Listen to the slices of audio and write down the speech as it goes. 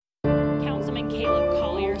Lieutenant Caleb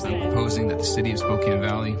Collier said. Proposing that the city of Spokane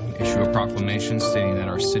Valley issue a proclamation stating that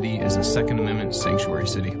our city is a Second Amendment sanctuary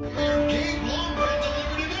city. Welcome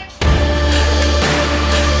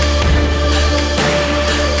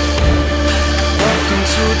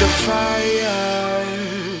to the fire.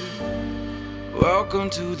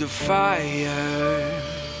 Welcome to the fire.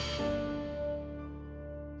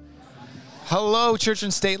 Hello, Church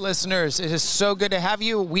and State listeners. It is so good to have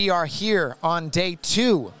you. We are here on day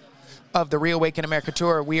 2 of the ReAwaken America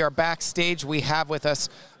Tour. We are backstage. We have with us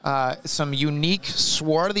some unique,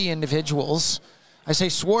 swarthy individuals. I say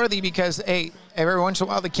swarthy because, hey, every once in a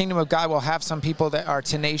while, the kingdom of God will have some people that are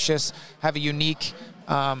tenacious, have a unique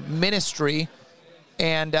ministry.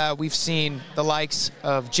 And we've seen the likes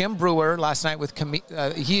of Jim Brewer last night with,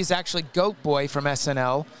 he's actually Goat Boy from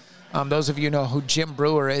SNL. Those of you know who Jim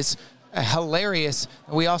Brewer is. Hilarious.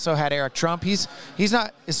 We also had Eric Trump. He's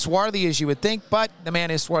not as swarthy as you would think, but the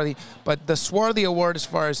man is swarthy. But the swarthy award, as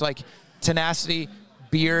far as like tenacity,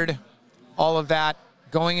 beard, all of that,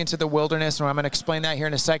 going into the wilderness, and I'm going to explain that here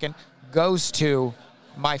in a second, goes to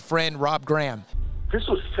my friend Rob Graham. This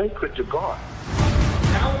was sacred to God.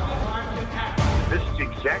 This is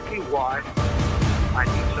exactly why I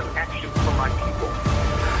need some action from my people.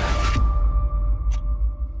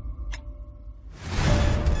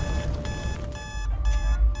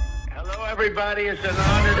 Everybody, it's an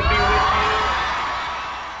honor to be with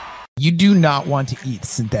you. You do not want to eat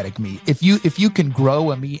synthetic meat. If you can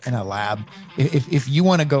grow a meat in a lab, if you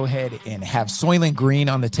want to go ahead and have Soylent Green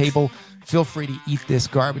on the table, feel free to eat this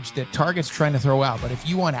garbage that Target's trying to throw out. But if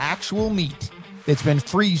you want actual meat that's been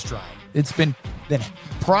freeze-dried, it's been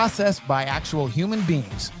processed by actual human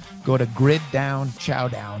beings, go to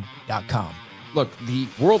griddownchowdown.com. Look, the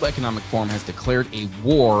World Economic Forum has declared a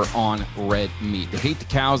war on red meat. They hate the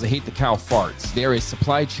cows. They hate the cow farts. There is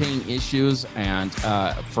supply chain issues, and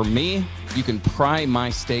for me, you can pry my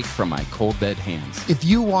steak from my cold, dead hands. If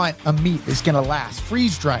you want a meat that's going to last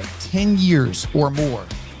freeze-dried 10 years or more,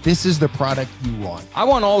 this is the product you want. I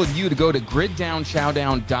want all of you to go to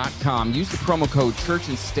griddownchowdown.com. Use the promo code Church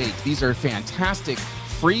and State. These are fantastic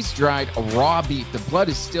freeze-dried raw beef. The blood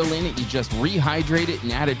is still in it. You just rehydrate it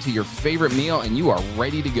and add it to your favorite meal, and you are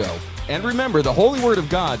ready to go. And remember, the Holy Word of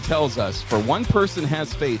God tells us, for one person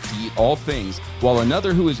has faith to eat all things, while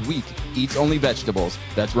another who is weak eats only vegetables.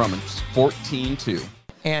 That's Romans 14:2.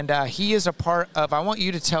 And he is a part of, I want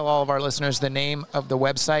you to tell all of our listeners the name of the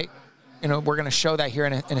website. You know, we're going to show that here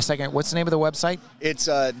in a second. What's the name of the website? It's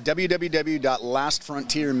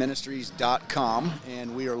www.lastfrontierministries.com,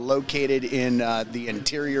 and we are located in the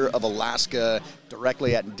interior of Alaska,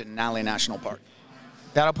 directly at Denali National Park.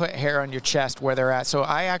 That'll put hair on your chest where they're at. So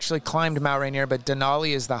I actually climbed Mount Rainier, but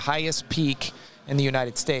Denali is the highest peak in the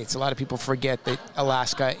United States. A lot of people forget that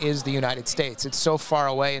Alaska is the United States. It's so far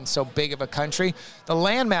away and so big of a country. The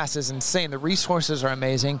landmass is insane. The resources are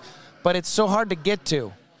amazing, but it's so hard to get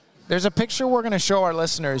to. There's a picture we're going to show our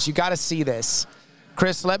listeners. You got to see this.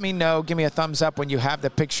 Chris, let me know. Give me a thumbs up when you have the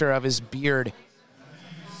picture of his beard.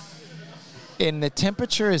 And the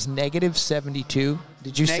temperature is negative 72.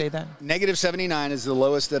 Did you say that? Negative 79 is the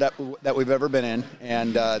lowest that we've ever been in.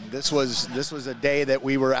 And this was a day that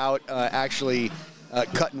we were out actually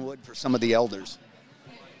cutting wood for some of the elders.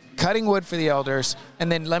 Cutting wood for the elders,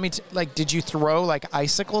 and then did you throw like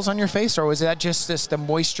icicles on your face, or was that just the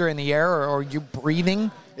moisture in the air, or you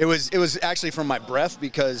breathing? It was actually from my breath,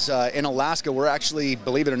 because in Alaska, we're actually,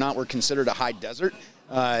 believe it or not, we're considered a high desert,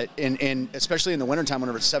 and especially in the wintertime,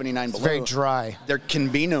 whenever it's 79 below. It's very dry. There can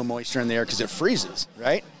be no moisture in the air because it freezes,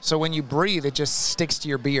 right? So when you breathe, it just sticks to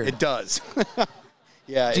your beard. It does.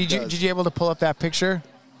 Yeah. Did you able to pull up that picture?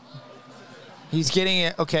 He's getting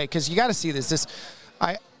it. Okay, because you got to see this.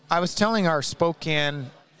 I was telling our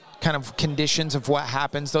Spokane kind of conditions of what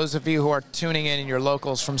happens. Those of you who are tuning in your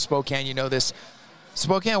locals from Spokane, you know this.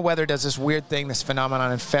 Spokane weather does this weird thing, this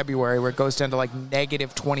phenomenon in February where it goes down to like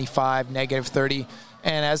negative 25, negative 30.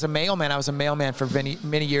 And as a mailman, I was a mailman for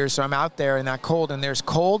many years, so I'm out there in that cold, and there's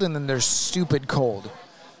cold and then there's stupid cold.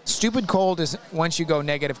 Stupid cold is once you go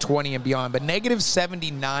negative 20 and beyond, but negative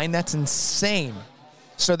 79, that's insane.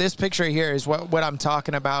 So this picture here is what I'm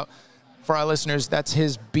talking about. For our listeners, that's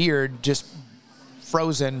his beard just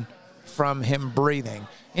frozen from him breathing.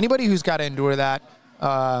 Anybody who's got to endure that,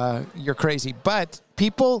 you're crazy. But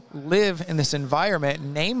people live in this environment,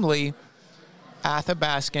 namely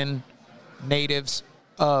Athabascan natives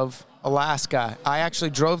of Alaska. I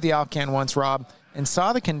actually drove the Alcan once, Rob, and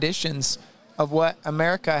saw the conditions of what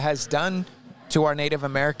America has done to our Native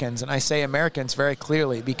Americans. And I say Americans very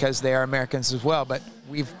clearly because they are Americans as well. But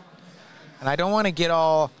and I don't want to get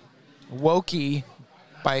all wokey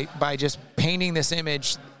by just painting this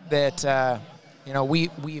image that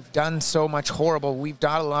we've done so much horrible. We've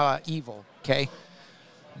done a lot of evil. Okay.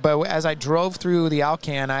 But as I drove through the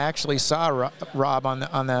Alcan, I actually saw Rob on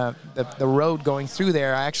the road going through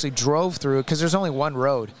there. I actually drove through because there's only one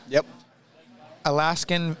road. Yep.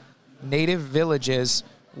 Alaskan native villages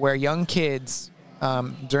where young kids,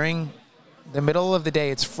 during the middle of the day,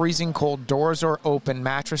 it's freezing cold, doors are open,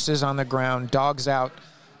 mattresses on the ground, dogs out,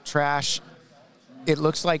 trash. It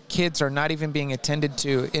looks like kids are not even being attended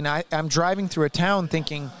to. And I'm driving through a town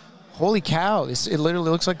thinking, holy cow, it literally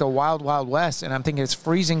looks like the wild, wild west. And I'm thinking it's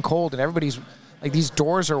freezing cold and everybody's like, these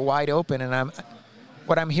doors are wide open. And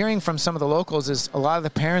what I'm hearing from some of the locals is a lot of the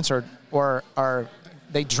parents are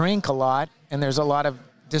they drink a lot and there's a lot of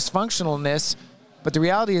dysfunctionalness. But the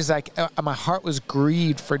reality is, like, my heart was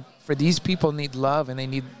grieved for these people need love and they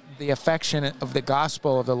need the affection of the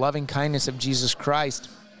gospel, of the loving kindness of Jesus Christ.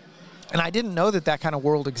 And I didn't know that kind of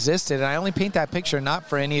world existed. And I only paint that picture not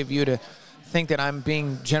for any of you to think that I'm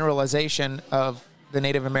being generalization of the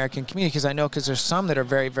Native American community, because there's some that are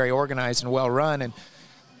very, very organized and well run,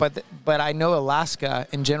 but I know Alaska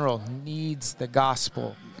in general needs the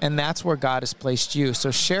gospel, and that's where God has placed you.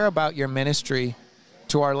 So share about your ministry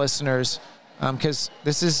to our listeners, because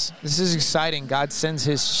this is exciting. God sends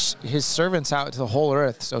his servants out to the whole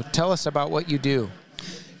earth. So tell us about what you do.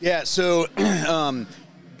 Yeah. So.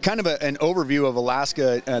 Kind of an overview of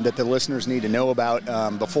Alaska that the listeners need to know about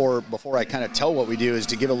before I kind of tell what we do is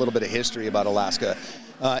to give a little bit of history about Alaska.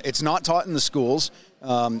 It's not taught in the schools,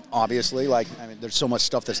 obviously. There's so much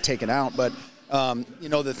stuff that's taken out. But,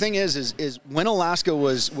 the thing is when Alaska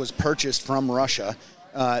was purchased from Russia,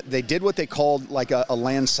 they did what they called like a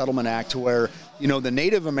land settlement act, to where, the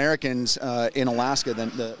Native Americans in Alaska,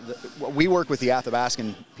 we work with the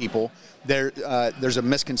Athabascan people. There's a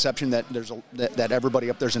misconception that that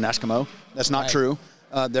everybody up there's an Eskimo. That's not true.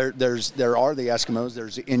 There are the Eskimos.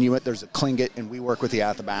 There's the Inuit. There's the Tlingit, and we work with the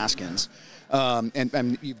Athabascans.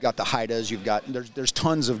 And you've got the Haidas. There's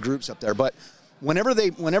tons of groups up there. But whenever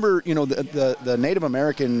the Native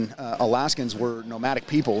American Alaskans were nomadic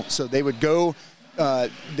people, so they would go.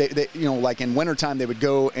 Like in wintertime, they would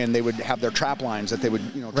go and they would have their trap lines that they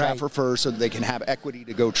would, trap for fur so that they can have equity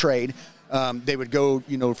to go trade. They would go,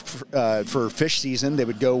 for fish season, they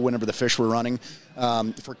would go whenever the fish were running.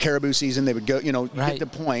 For caribou season, they would go, you get the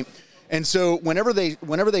point. And so whenever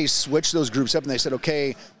they switched those groups up and they said,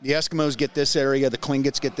 okay, the Eskimos get this area, the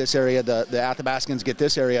Tlingits get this area, the Athabascans get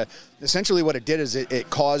this area, essentially what it did is it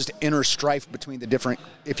caused inner strife between the different,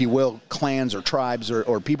 if you will, clans or tribes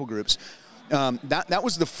or people groups. That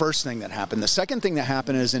was the first thing that happened. The second thing that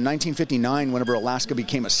happened is in 1959, whenever Alaska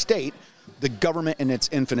became a state, the government, in its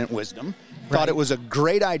infinite wisdom, thought it was a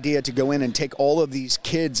great idea to go in and take all of these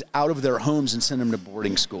kids out of their homes and send them to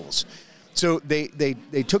boarding schools. So they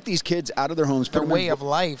took these kids out of their homes. Their way of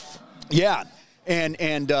life. Yeah.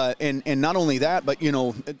 And not only that, but,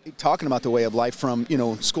 talking about the way of life from,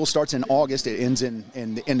 school starts in August, it ends in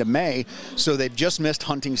the end of May. So they've just missed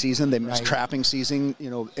hunting season. They missed trapping season,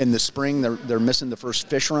 in the spring. They're missing the first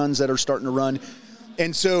fish runs that are starting to run.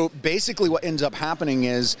 And so basically what ends up happening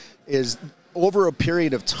is over a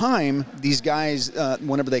period of time, these guys,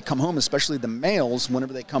 whenever they come home, especially the males,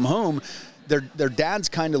 whenever they come home, their dads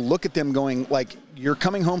kind of look at them going like, you're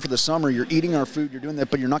coming home for the summer, you're eating our food, you're doing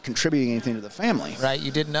that, but you're not contributing anything to the family. Right,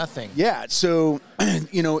 you did nothing. Yeah, so,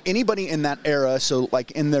 anybody in that era, so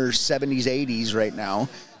like in their 70s, 80s right now,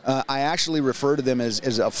 I actually refer to them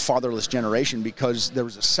as a fatherless generation because there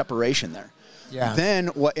was a separation there. Yeah. Then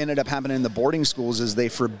what ended up happening in the boarding schools is they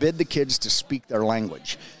forbid the kids to speak their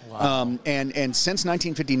language. Wow. And since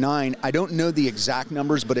 1959, I don't know the exact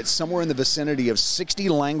numbers, but it's somewhere in the vicinity of 60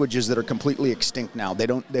 languages that are completely extinct now. They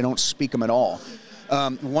don't speak them at all.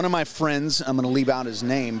 One of my friends, I'm going to leave out his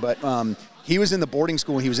name, but he was in the boarding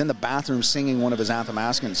school. He was in the bathroom singing one of his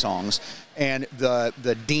Athabascan songs, and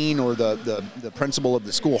the dean or the principal of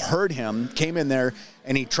the school heard him, came in there,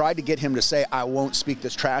 and he tried to get him to say, "I won't speak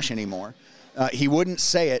this trash anymore." He wouldn't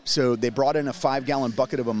say it, so they brought in a 5-gallon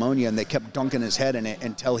bucket of ammonia, and they kept dunking his head in it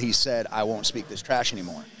until he said, "I won't speak this trash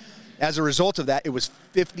anymore." As a result of that, it was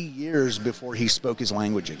 50 years before he spoke his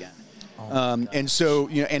language again. And so,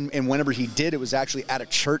 and whenever he did, it was actually at a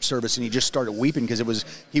church service, and he just started weeping because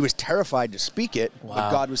he was terrified to speak it,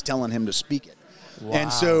 but God was telling him to speak it. Wow.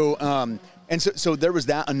 And so there was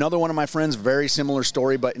that. Another one of my friends, very similar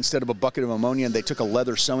story, but instead of a bucket of ammonia, they took a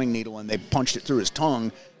leather sewing needle and they punched it through his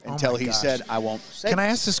tongue until he said, "I won't say." Can I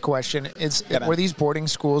ask this question? Were these boarding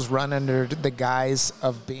schools run under the guise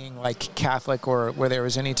of being like Catholic, or where there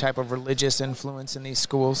was any type of religious influence in these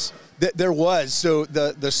schools? There was. So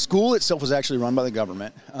the school itself was actually run by the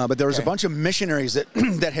government, but there was a bunch of missionaries that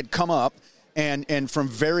that had come up. And from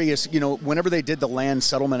various, whenever they did the Land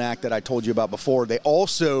Settlement Act that I told you about before, they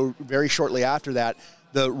also, very shortly after that,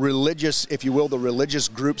 the religious, if you will, the religious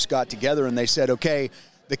groups got together and they said, okay,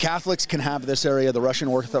 the Catholics can have this area, the Russian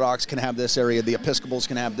Orthodox can have this area, the Episcopals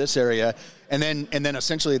can have this area, and then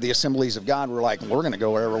essentially the Assemblies of God were like, we're going to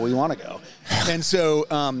go wherever we want to go. And so,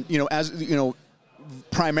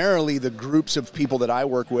 primarily the groups of people that I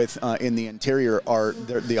work with in the interior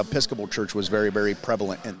the Episcopal Church was very, very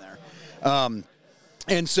prevalent in there.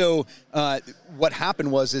 And so what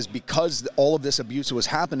happened is because all of this abuse was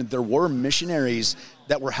happening, there were missionaries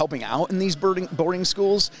that were helping out in these boarding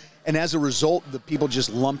schools. And as a result, the people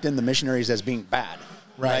just lumped in the missionaries as being bad.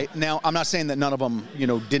 Right. Now, I'm not saying that none of them,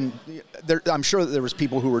 didn't. I'm sure that there was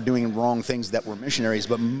people who were doing wrong things that were missionaries,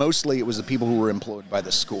 but mostly it was the people who were employed by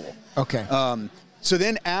the school. Okay. So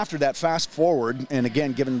then after that, fast forward, and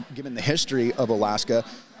again, given the history of Alaska,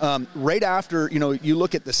 right after, you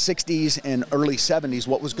look at the 60s and early 70s,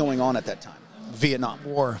 what was going on at that time? Vietnam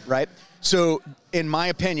War. Right? So in my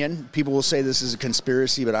opinion, people will say this is a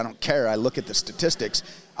conspiracy, but I don't care. I look at the statistics.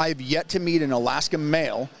 I've yet to meet an Alaskan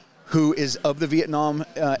male who is of the Vietnam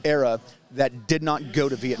era that did not go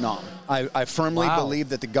to Vietnam. I firmly believe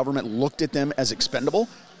that the government looked at them as expendable.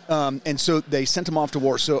 And so they sent them off to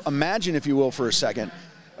war. So imagine, if you will, for a second,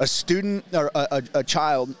 a student or a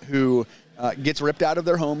child who gets ripped out of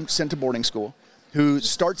their home, sent to boarding school, who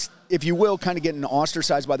starts, if you will, kind of getting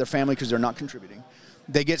ostracized by their family because they're not contributing.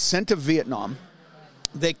 They get sent to Vietnam.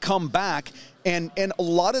 They come back, and a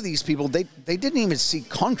lot of these people, they didn't even see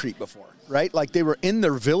concrete before, right? Like they were in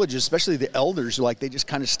their villages, especially the elders, like they just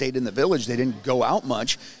kind of stayed in the village. They didn't go out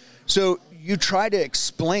much. So you try to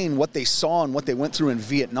explain what they saw and what they went through in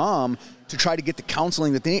Vietnam to try to get the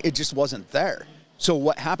counseling that it just wasn't there. So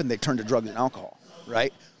what happened? They turned to drugs and alcohol,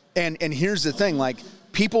 right? And here's the thing, like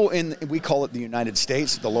people we call it the United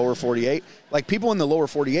States, the lower 48, like people in the lower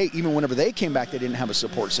 48, even whenever they came back, they didn't have a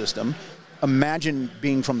support system. Imagine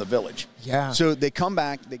being from the village. Yeah. So they come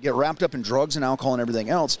back, they get wrapped up in drugs and alcohol and everything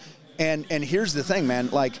else. And here's the thing, man,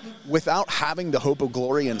 like without having the hope of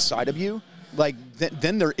glory inside of you, like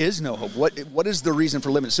then there is no hope. What is the reason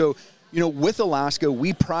for living? So, with Alaska,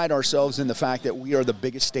 we pride ourselves in the fact that we are the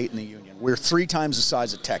biggest state in the union. We're 3 times the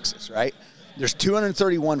size of Texas, right? There's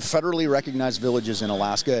 231 federally recognized villages in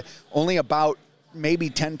Alaska. Only about maybe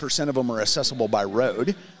 10% of them are accessible by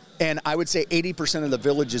road. And I would say 80% of the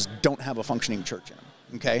villages don't have a functioning church in them,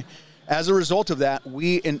 okay? As a result of that, now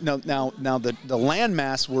the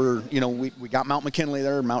landmass, we got Mount McKinley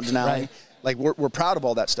there, Mount Denali. Right. Like we're proud of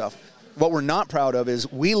all that stuff. What we're not proud of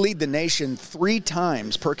is we lead the nation 3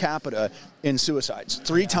 times per capita in suicides,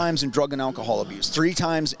 3 times in drug and alcohol abuse, 3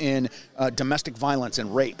 times in domestic violence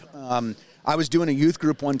and rape. I was doing a youth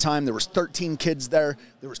group one time. There was 13 kids there.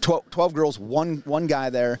 There was 12 girls, one guy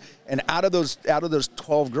there, and out of those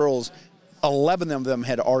 12 girls, 11 of them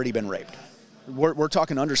had already been raped. We're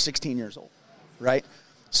talking under 16 years old, right?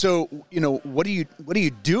 So, what do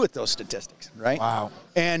you do with those statistics, right? Wow.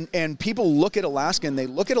 And people look at Alaska and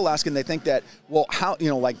they think that, well, how,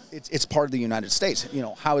 like it's part of the United States.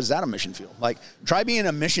 How is that a mission field? Like try being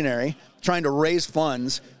a missionary, trying to raise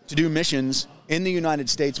funds to do missions in the United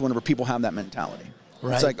States whenever people have that mentality.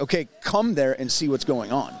 Right. It's like, okay, come there and see what's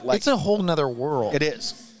going on. Like it's a whole nother world. It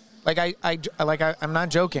is. Like I'm not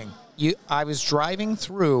joking. I was driving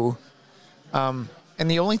through, and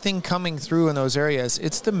the only thing coming through in those areas,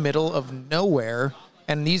 it's the middle of nowhere.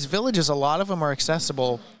 And these villages, a lot of them are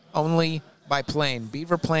accessible only by plane,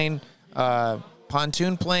 beaver plane,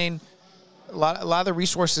 pontoon plane. A lot of the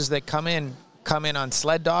resources that come in on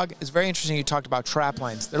sled dog. It's very interesting. You talked about trap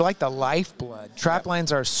lines. They're like the lifeblood. Trap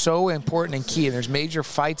lines are so important and key. And there's major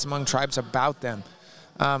fights among tribes about them.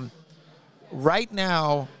 Right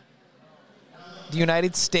now, the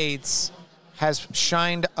United States has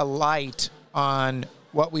shined a light on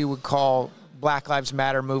what we would call Black Lives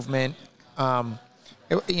Matter movement.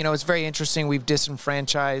 It's very interesting. We've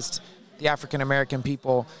disenfranchised the African-American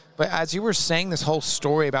people. But as you were saying this whole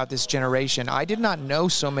story about this generation, I did not know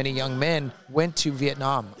so many young men went to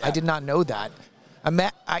Vietnam. Yeah. I did not know that.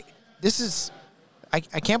 I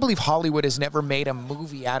can't believe Hollywood has never made a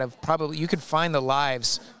movie out of you could find the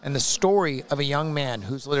lives and the story of a young man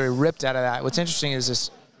who's literally ripped out of that. What's interesting is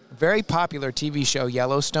this very popular TV show,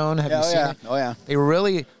 Yellowstone. Have you seen it? Oh, yeah. They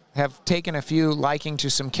really have taken a few liking to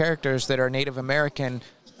some characters that are Native American,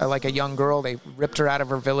 like a young girl. They ripped her out of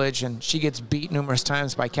her village, and she gets beat numerous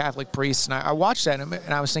times by Catholic priests. And I watched that,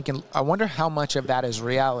 and I was thinking, I wonder how much of that is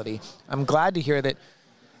reality. I'm glad to hear that,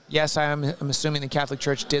 yes, I'm assuming the Catholic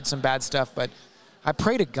Church did some bad stuff, but I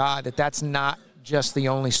pray to God that that's not just the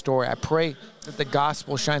only story. I pray that the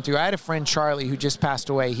gospel shine through. I had a friend, Charlie, who just passed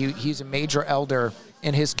away. He's a major elder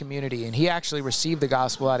in his community, and he actually received the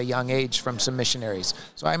gospel at a young age from some missionaries.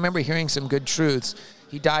 So I remember hearing some good truths.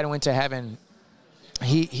 He died and went to heaven.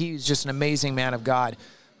 He's just an amazing man of God.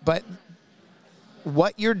 But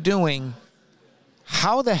what you're doing,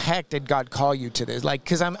 how the heck did God call you to this? Like,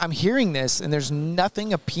 because I'm hearing this, and there's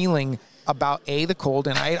nothing appealing about the cold.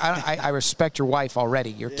 And I respect your wife already,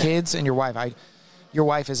 your kids and your wife. Your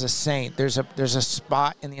wife is a saint. There's a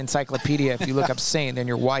spot in the encyclopedia. If you look up saint, then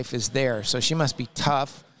your wife is there. So she must be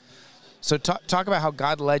tough. So talk about how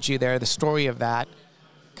God led you there, the story of that.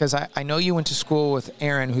 Because I know you went to school with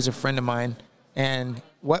Aaron, who's a friend of mine. And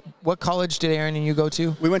what college did Aaron and you go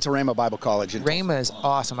to? We went to Rhema Bible College. Rhema is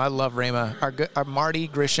awesome. I love Rhema. Our Marty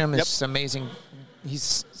Grisham is amazing.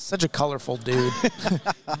 He's such a colorful dude.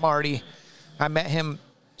 Marty. I met him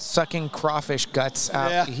sucking crawfish guts out.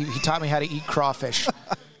 Yeah. He taught me how to eat crawfish.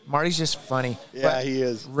 Marty's just funny. Yeah, but he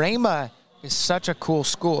is. Rhema is such a cool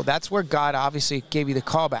school. That's where God obviously gave you the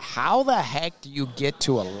call. But how the heck do you get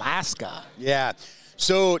to Alaska? Yeah.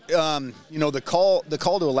 So, the call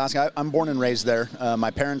to Alaska, I'm born and raised there. My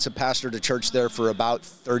parents have pastored a church there for about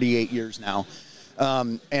 38 years now.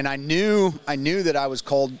 And I knew that I was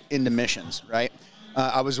called into missions, right?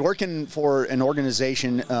 I was working for an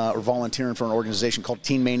organization or volunteering for an organization called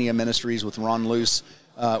Teen Mania Ministries with Ron Luce.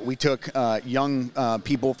 We took young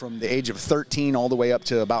people from the age of 13 all the way up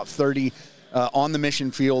to about 30 on the mission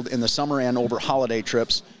field in the summer and over holiday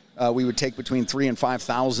trips. We would take between 3,000 and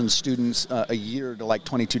 5,000 students a year to like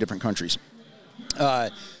 22 different countries.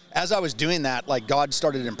 As I was doing that, like God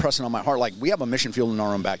started impressing on my heart, like we have a mission field in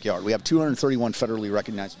our own backyard. We have 231 federally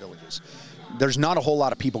recognized villages. There's not a whole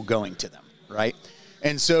lot of people going to them, right?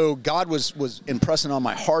 And so God was impressing on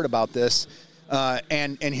my heart about this.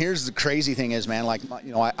 And here's the crazy thing is, man, like,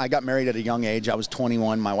 I got married at a young age. I was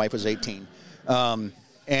 21. My wife was 18.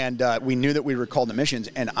 And we knew that we were called to missions,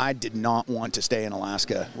 and I did not want to stay in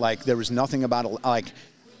Alaska. Like, there was nothing about it. Like,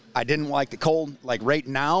 I didn't like the cold. Like, right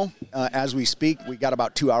now, as we speak, we got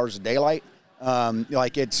about 2 hours of daylight.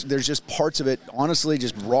 There's just parts of it, honestly,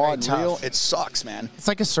 just raw Very and tough. real. It sucks, man. It's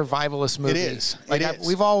like a survivalist movie. It is.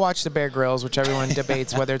 We've all watched the Bear Grylls, which everyone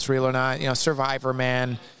debates whether it's real or not. Survivor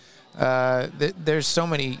Man. There's so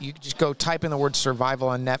many. You just go type in the word survival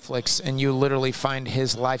on Netflix, and you literally find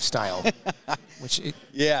his lifestyle.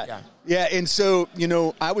 Yeah. And so,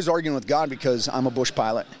 I was arguing with God because I'm a bush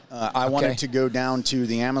pilot. I wanted to go down to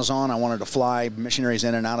the Amazon. I wanted to fly missionaries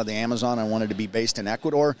in and out of the Amazon. I wanted to be based in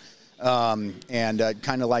Ecuador. And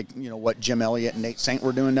kind of like, what Jim Elliott and Nate Saint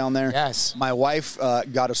were doing down there. Yes. My wife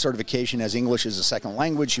got a certification as English as a second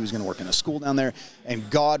language. She was going to work in a school down there, and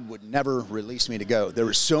God would never release me to go. There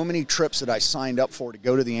were so many trips that I signed up for to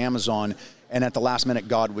go to the Amazon, and at the last minute,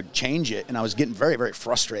 God would change it, and I was getting very, very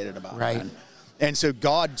frustrated about it. And so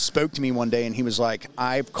God spoke to me one day, and he was like,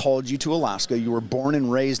 I've called you to Alaska. You were born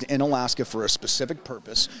and raised in Alaska for a specific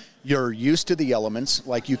purpose. You're used to the elements.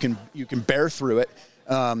 Like, you can bear through it.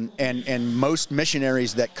 And most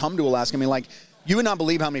missionaries that come to Alaska, I mean, like, you would not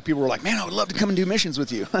believe how many people were like, man, I would love to come and do missions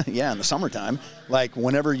with you. Yeah, in the summertime. Like,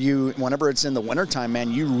 whenever it's in the wintertime,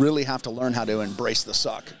 man, you really have to learn how to embrace the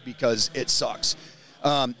suck, because it sucks.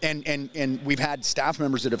 And we've had staff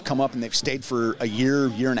members that have come up and they've stayed for a year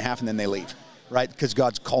and a half, and then they leave, right? Because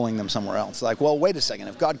God's calling them somewhere else. Like, well, wait a second.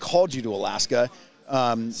 If God called you to Alaska,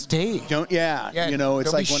 stay.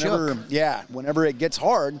 It's like whenever it gets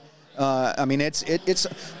hard. I mean, it's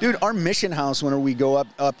dude, our mission house, whenever we go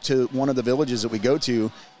up to one of the villages that we go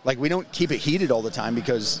to, like, we don't keep it heated all the time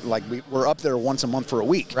because, like, we're up there once a month for a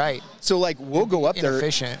week. Right. So, like, we'll go up there.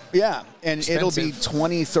 Inefficient. Yeah. And Expensive. It'll be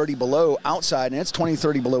 20, 30 below outside, and it's 20,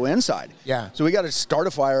 30 below inside. Yeah. So we got to start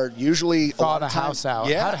a fire, usually Thaw the house out.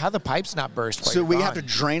 Yeah. How the pipes not burst while So you're we gone? have to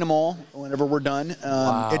drain them all whenever we're done.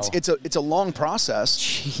 Wow. It's a long process.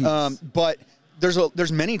 Jeez. But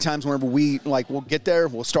there's many times whenever we'll get there,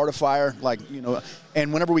 we'll start a fire,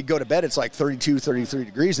 and whenever we go to bed, it's like 32, 33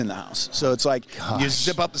 degrees in the house. So it's like, you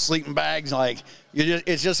zip up the sleeping bags, like,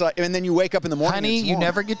 it's just like, and then you wake up in the morning. Honey, it's you warm.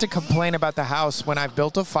 never get to complain about the house. When I've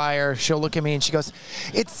built a fire, she'll look at me and she goes,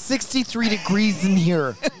 it's 63 degrees in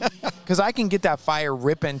here. Because I can get that fire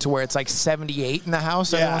ripping to where it's like 78 in the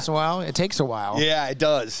house every once in a while. It takes a while. Yeah, it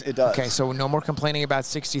does. It does. Okay, so no more complaining about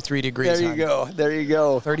 63 degrees. There you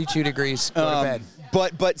go. 32 degrees, go to bed.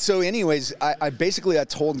 But so anyways, I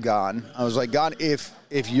told God, I was like, God,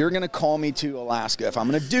 if you're going to call me to Alaska, if I'm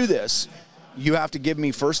going to do this, you have to give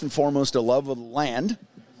me first and foremost a love of the land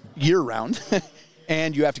year round,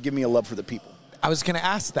 and you have to give me a love for the people. I was going to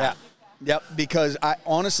ask that. Yep. Because I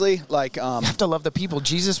honestly, like, You have to love the people.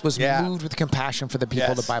 Jesus was Yeah. moved with compassion for the people,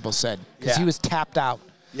 Yes. the Bible said. Because he Yeah. was tapped out.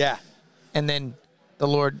 yeah. And then the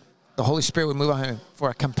Holy Spirit would move on him for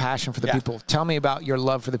a compassion for the Yeah. people. Tell me about your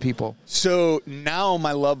love for the people. So now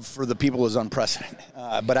my love for the people is unprecedented.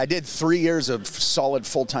 But I did 3 years of solid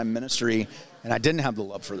full-time ministry, and I didn't have the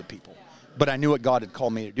love for the people. But I knew what God had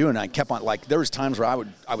called me to do, and I kept on, like, there was times where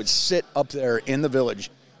I would sit up there in the village,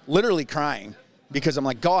 literally crying, because I'm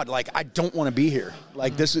like, God, like, I don't want to be here.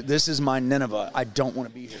 Like, this is my Nineveh. I don't want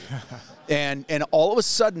to be here. And all of a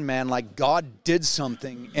sudden, man, like, God did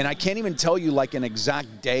something, and I can't even tell you, like, an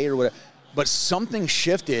exact day or whatever, but something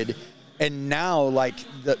shifted, and now, like,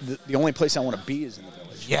 the only place I want to be is in the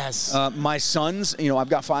village. Yes. My sons, I've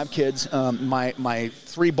got 5 kids. My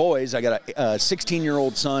 3 boys, I got a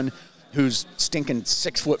 16-year-old son who's stinking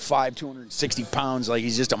 6'5", 260 pounds. Like,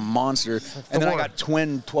 he's just a monster. And then I got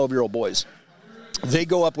twin 12-year-old boys. They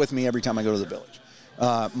go up with me every time I go to the village.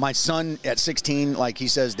 My son at 16, like, he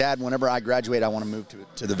says, Dad, whenever I graduate, I want to move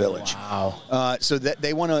to the village. Wow. So that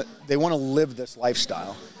they want to live this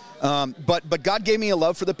lifestyle. But God gave me a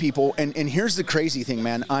love for the people, and here's the crazy thing,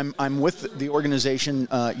 man. I'm with the organization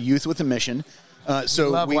Youth with a Mission. So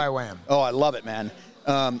love YWAM. Oh, I love it, man.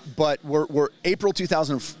 But we're April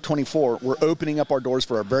 2024. We're opening up our doors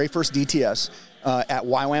for our very first DTS at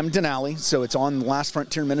YWAM Denali. So it's on Last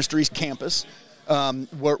Frontier Ministries campus.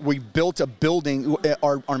 Where we built a building.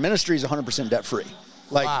 Our ministry is 100% debt free.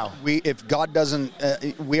 Like, wow. If God doesn't,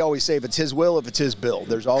 we always say, if it's His will, if it's His bill,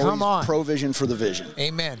 there's always provision for the vision.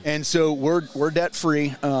 Amen. And so we're debt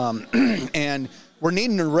free, and we're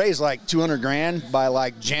needing to raise like $200,000 by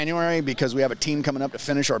like January, because we have a team coming up to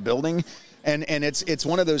finish our building, and it's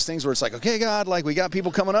one of those things where it's like, okay, God, like, we got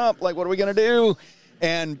people coming up, like, what are we gonna do?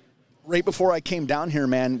 And right before I came down here,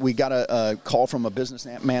 man, we got a call from a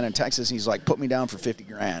businessman in Texas. He's like, put me down for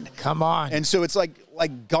 $50,000. Come on. And so it's like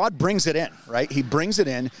God brings it in, right? He brings it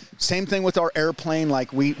in. Same thing with our airplane.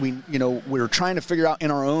 Like, we were trying to figure out in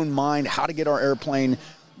our own mind how to get our airplane.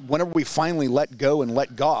 Whenever we finally let go and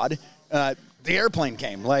let God, the airplane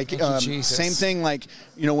came. Like, same thing, like,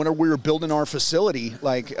 whenever we were building our facility,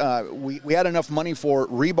 like, we had enough money for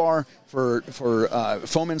rebar, for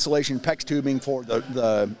foam insulation, PEX tubing, for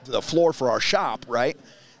the floor for our shop, right?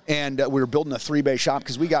 And we were building a 3-bay shop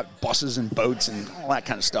because we got buses and boats and all that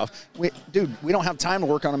kind of stuff. We don't have time to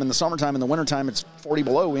work on them in the summertime. In the wintertime, it's 40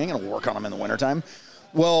 below. We ain't going to work on them in the wintertime.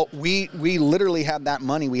 Well, we literally had that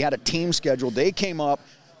money. We had a team scheduled. They came up,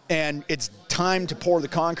 and it's time to pour the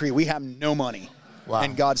concrete. We have no money. Wow.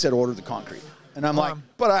 And God said, order the concrete. And I'm like,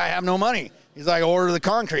 but I have no money. He's like, order the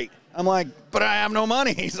concrete. I'm like, but I have no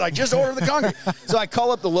money. He's like, just order the concrete. So I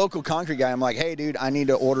call up the local concrete guy. I'm like, hey, dude, I need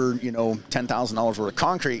to order, $10,000 worth of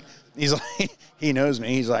concrete. He's like, he knows me.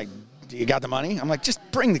 He's like, do you got the money? I'm like, just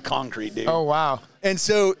bring the concrete, dude. Oh, wow. And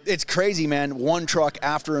so it's crazy, man. One truck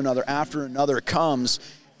after another comes.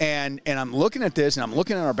 And I'm looking at this, and I'm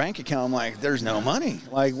looking at our bank account. I'm like, there's no money.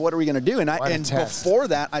 Like, what are we going to do? And before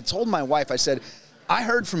that, I told my wife, I said, I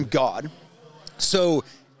heard from God. So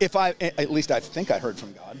at least I think I heard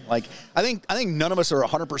from God. Like, I think none of us are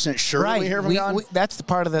 100% sure that we hear from God. That's the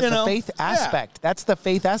part of the faith aspect. Yeah. That's the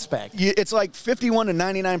faith aspect. It's like 51 to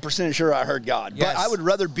 99% sure I heard God. Yes. But I would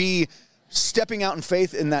rather be stepping out in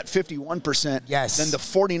faith in that 51% than the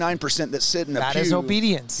 49% that sit in the pew. That is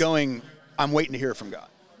obedience. Going, I'm waiting to hear from God.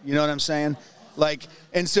 You know what I'm saying? Like,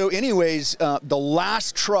 and so anyways, the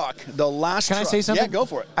last truck. Can I say something? Yeah, go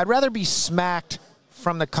for it. I'd rather be smacked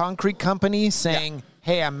from the concrete company saying,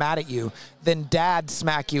 hey, I'm mad at you, than Dad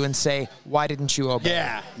smack you and say, why didn't you obey?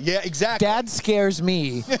 Yeah, exactly. Dad scares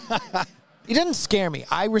me. He doesn't scare me.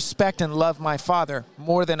 I respect and love my father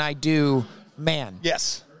more than I do man.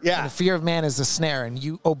 Yes. Yeah. And the fear of man is a snare, and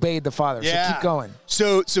you obeyed the Father. Yeah. So keep going.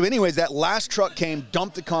 So anyways, that last truck came,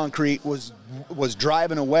 dumped the concrete, was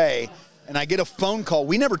driving away, and I get a phone call.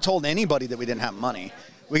 We never told anybody that we didn't have money.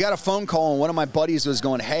 We got a phone call, and one of my buddies was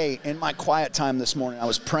going, hey, in my quiet time this morning, I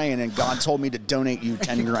was praying, and God told me to donate you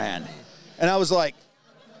 $10,000. And I was like,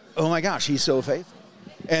 oh my gosh, He's so faithful.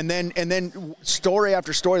 And then story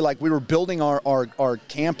after story, like, we were building our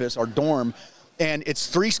campus, our dorm, and it's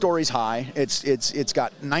 3 stories high. It's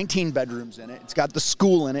got 19 bedrooms in it. It's got the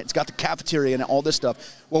school in it. It's got the cafeteria in it, all this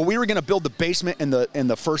stuff. Well, we were going to build the basement and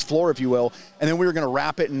the first floor, if you will, and then we were going to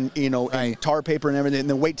wrap it in in tar paper and everything, and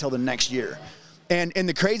then wait till the next year. And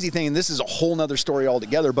the crazy thing, and this is a whole nother story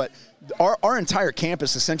altogether, but our entire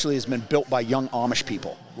campus essentially has been built by young Amish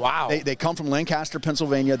people. Wow. They come from Lancaster,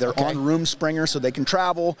 Pennsylvania. They're on Room Springer, so they can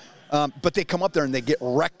travel. But they come up there and they get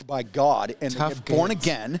wrecked by God and they get born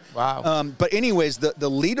again. Wow. But anyways, the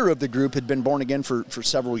leader of the group had been born again for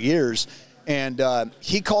several years. And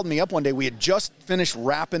he called me up one day. We had just finished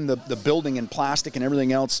wrapping the building in plastic and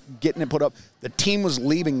everything else, getting it put up. The team was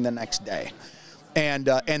leaving the next day. And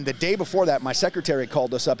the day before that, my secretary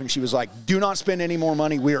called us up, and she was like, do not spend any more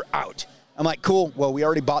money. We're out. I'm like, cool. Well, we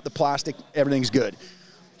already bought the plastic. Everything's good.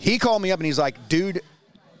 He called me up, and he's like, dude,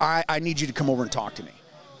 I need you to come over and talk to me.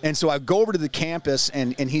 And so I go over to the campus,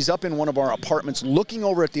 and he's up in one of our apartments looking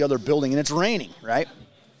over at the other building, and it's raining, right?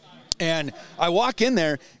 And I walk in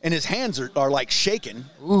there, and his hands are like shaking.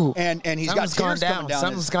 Ooh. And he's got tears coming down.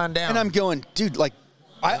 Something's gone down. And I'm going, dude, like,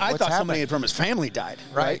 I thought happened? somebody from his family died,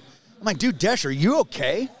 Right. I'm like, dude, Desh, are you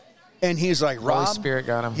okay? And he's like, Rob. Holy Spirit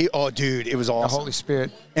got him. Dude, it was The awesome. Holy Spirit.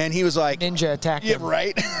 And he was like, Ninja attacked yeah, him.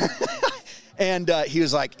 right. And he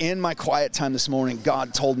was like, in my quiet time this morning,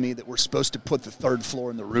 God told me that we're supposed to put the third floor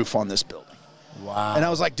in the roof on this building. Wow. And I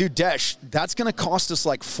was like, dude, Desh, that's going to cost us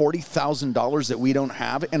like $40,000 that we don't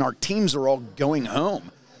have, and our teams are all going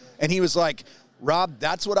home. And he was like, Rob,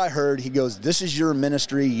 that's what I heard. He goes, this is your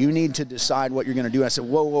ministry. You need to decide what you're going to do. I said,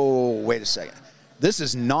 whoa, wait a second. This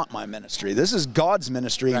is not my ministry. This is God's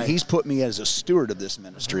ministry, and he's put me as a steward of this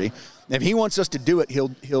ministry. If he wants us to do it,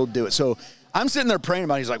 he'll do it. So I'm sitting there praying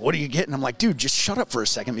about it. He's like, what are you getting? I'm like, dude, just shut up for a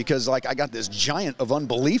second, because like I got this giant of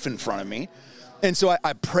unbelief in front of me. And so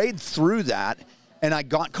I prayed through that, and I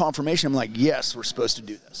got confirmation. I'm like, yes, we're supposed to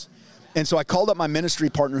do this. And so I called up my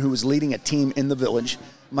ministry partner who was leading a team in the village.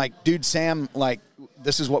 I'm like, dude, Sam, like,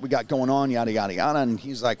 this is what we got going on, yada, yada, yada. And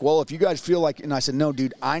he's like, well, if you guys feel like, and I said, no,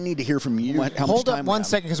 dude, I need to hear from you. Hold up one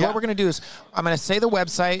second, because what we're going to do is I'm going to say the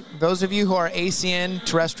website. Those of you who are ACN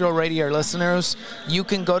terrestrial radio listeners, you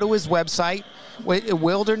can go to his website,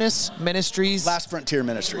 Wilderness Ministries. Last Frontier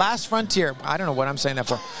Ministries. Last Frontier. I don't know what I'm saying that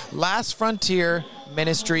for.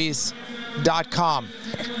 lastfrontierministries.com.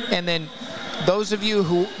 And then those of you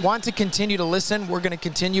who want to continue to listen, we're going to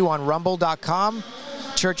continue on rumble.com.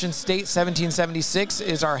 Church and State 1776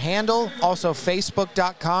 is our handle. Also,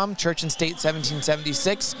 facebook.com, Church and State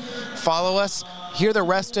 1776. Follow us. Hear the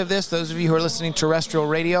rest of this. Those of you who are listening to terrestrial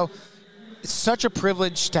radio, it's such a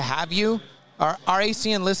privilege to have you. Our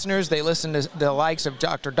ACN listeners, they listen to the likes of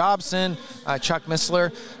Dr. Dobson, Chuck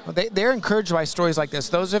Missler. They're encouraged by stories like this.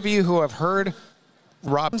 Those of you who have heard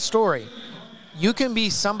Rob's story, you can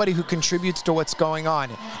be somebody who contributes to what's going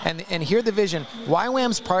on and hear the vision.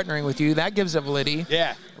 YWAM's partnering with you. That gives a validity.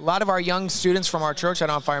 Yeah. A lot of our young students from our church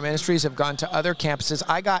at On Fire Ministries have gone to other campuses.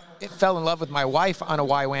 I fell in love with my wife on a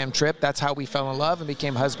YWAM trip. That's how we fell in love and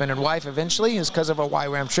became husband and wife eventually, is because of a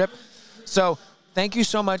YWAM trip. So thank you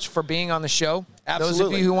so much for being on the show. Absolutely.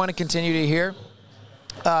 Those of you who want to continue to hear,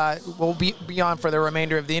 we'll be on for the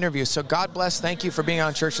remainder of the interview. So God bless. Thank you for being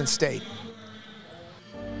on Church and State.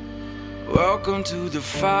 Welcome to the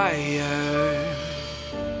fire.